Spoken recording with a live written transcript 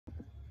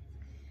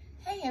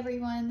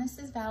everyone, this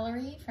is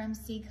Valerie from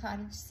Sea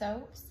Cottage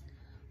Soaps.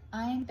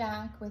 I'm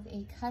back with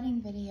a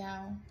cutting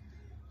video.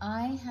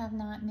 I have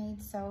not made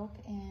soap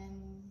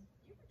in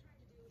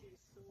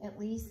at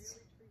least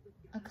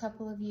a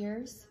couple of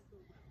years,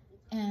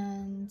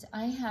 and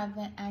I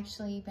haven't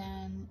actually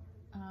been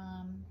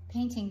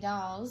painting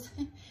dolls.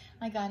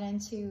 I got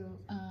into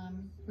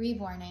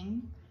reborn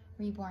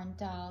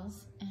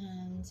dolls,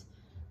 and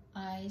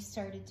I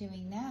started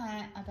doing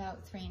that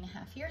about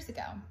 3.5 years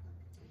ago.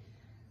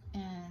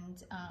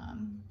 And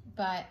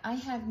but I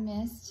have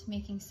missed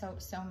making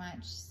soap so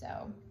much,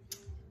 so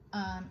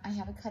I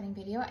have a cutting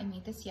video. I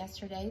made this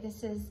yesterday.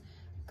 This is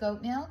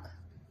goat milk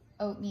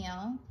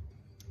oatmeal.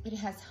 It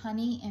has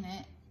honey in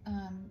it,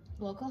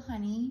 local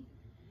honey,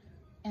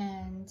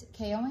 and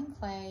KO and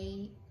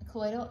clay,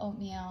 colloidal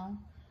oatmeal,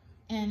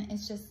 and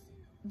it's just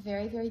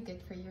very, very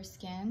good for your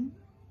skin.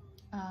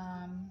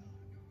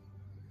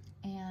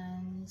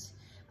 And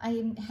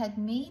I had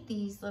made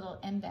these little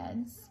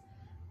embeds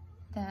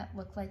that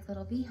look like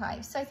little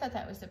beehives, so I thought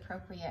that was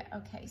appropriate.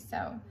 Okay,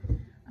 so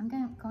I'm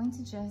going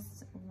to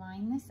just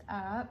line this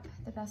up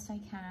the best I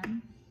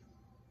can.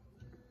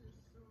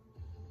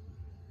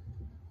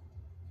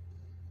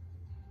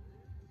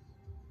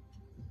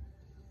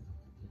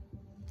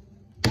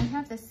 I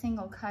have this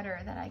single cutter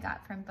that I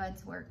got from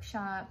Bud's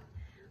Workshop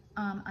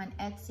on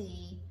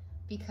Etsy,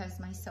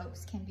 because my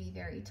soaps can be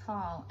very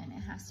tall and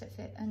it has to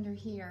fit under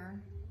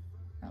here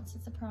or else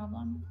it's a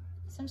problem.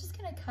 So I'm just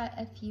gonna cut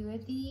a few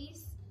of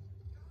these.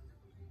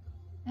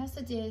 I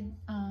also did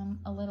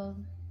a little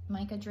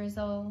mica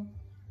drizzle.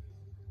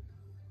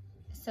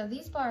 So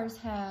these bars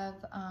have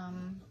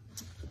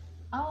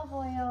olive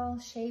oil,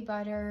 shea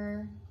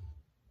butter,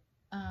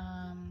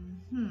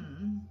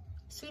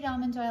 sweet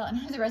almond oil, and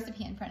I have the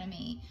recipe in front of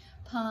me,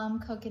 palm,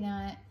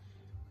 coconut,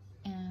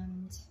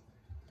 and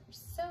they're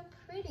so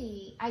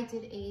pretty. I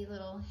did a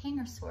little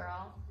hanger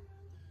swirl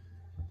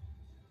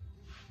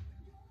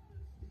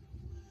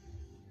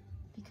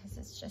because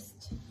it's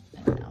just,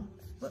 I don't know,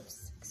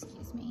 whoops,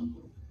 excuse me,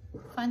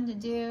 fun to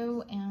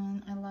do,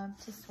 and I love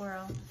to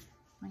swirl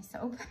my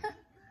soap.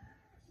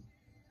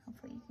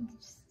 Hopefully you can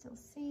still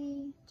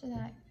see. Do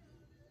that.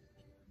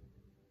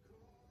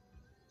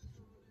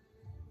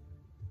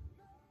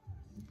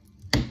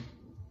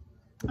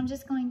 I'm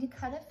just going to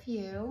cut a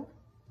few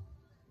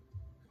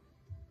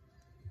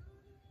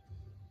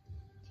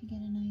to get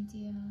an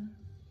idea.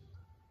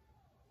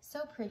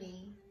 So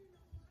pretty.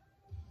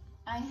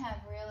 I have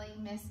really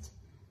missed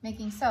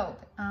making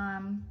soap.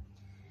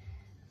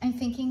 I'm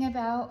thinking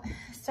about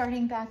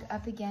starting back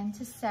up again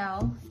to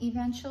sell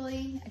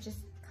eventually. I just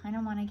kind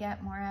of want to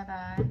get more of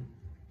a,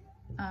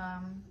 I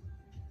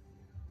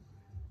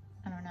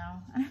don't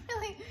know,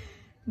 really,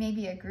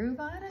 maybe a groove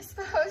on, I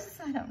suppose.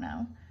 I don't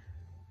know.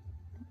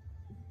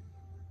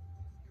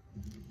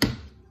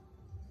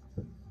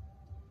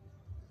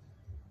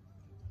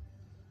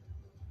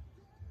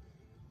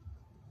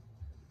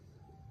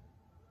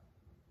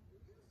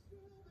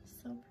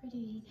 So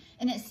pretty,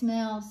 and it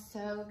smells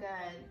so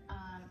good.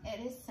 It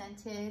is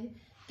scented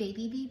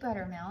baby bee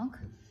buttermilk,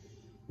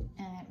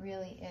 and it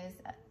really is.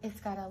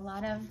 It's got a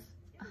lot of,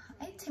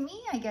 to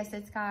me, I guess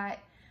it's got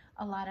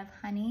a lot of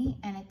honey,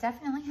 and it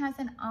definitely has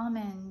an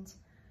almond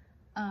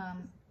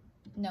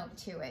note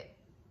to it.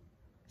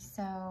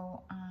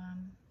 So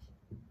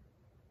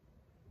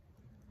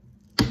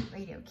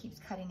radio keeps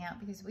cutting out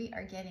because we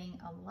are getting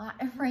a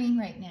lot of rain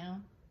right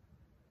now.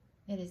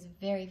 It is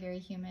very, very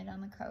humid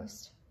on the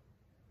coast.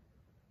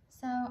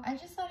 So I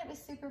just thought it was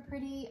super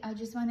pretty. I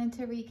just wanted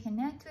to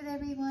reconnect with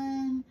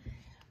everyone,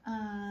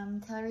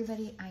 tell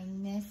everybody I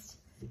missed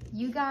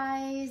you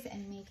guys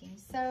and making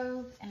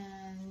soap.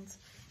 And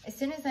as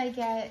soon as I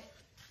get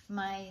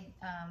my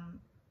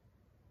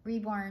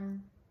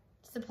reborn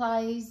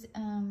supplies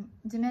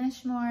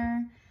diminish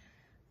more,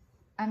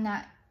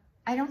 I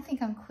don't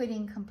think I'm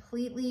quitting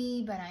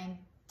completely, but I'm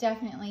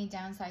definitely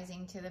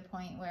downsizing to the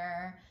point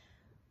where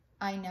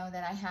I know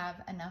that I have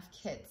enough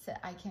kits that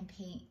I can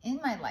paint in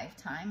my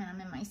lifetime, and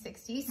I'm in my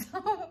 60s,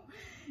 so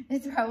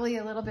it's probably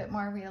a little bit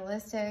more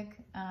realistic.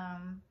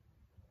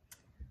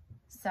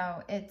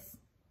 So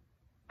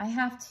I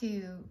have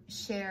to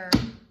share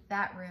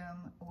that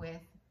room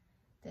with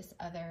this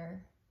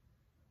other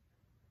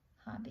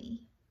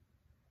hobby.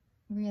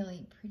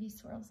 Really pretty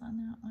swirls on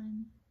that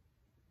one.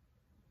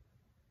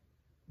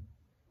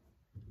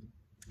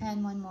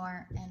 And one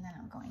more, and then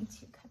I'm going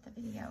to cut the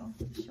video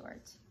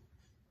short.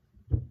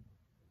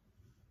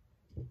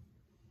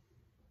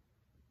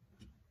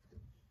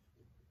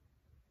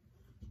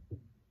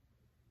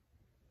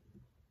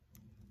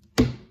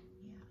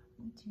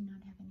 Do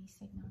not have any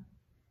signal.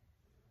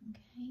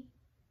 Okay,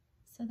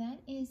 so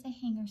that is a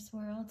hanger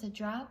swirl. It's a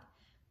drop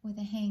with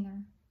a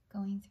hanger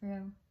going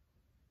through,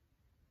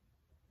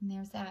 and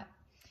there's that.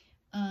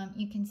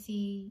 You can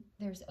see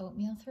there's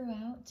oatmeal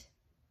throughout,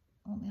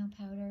 oatmeal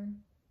powder.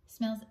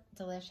 Smells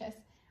delicious.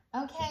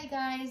 Okay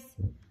guys,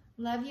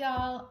 love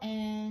y'all,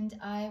 and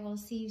I will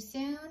see you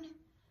soon.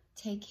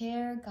 Take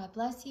care, God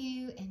bless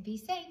you, and be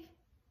safe.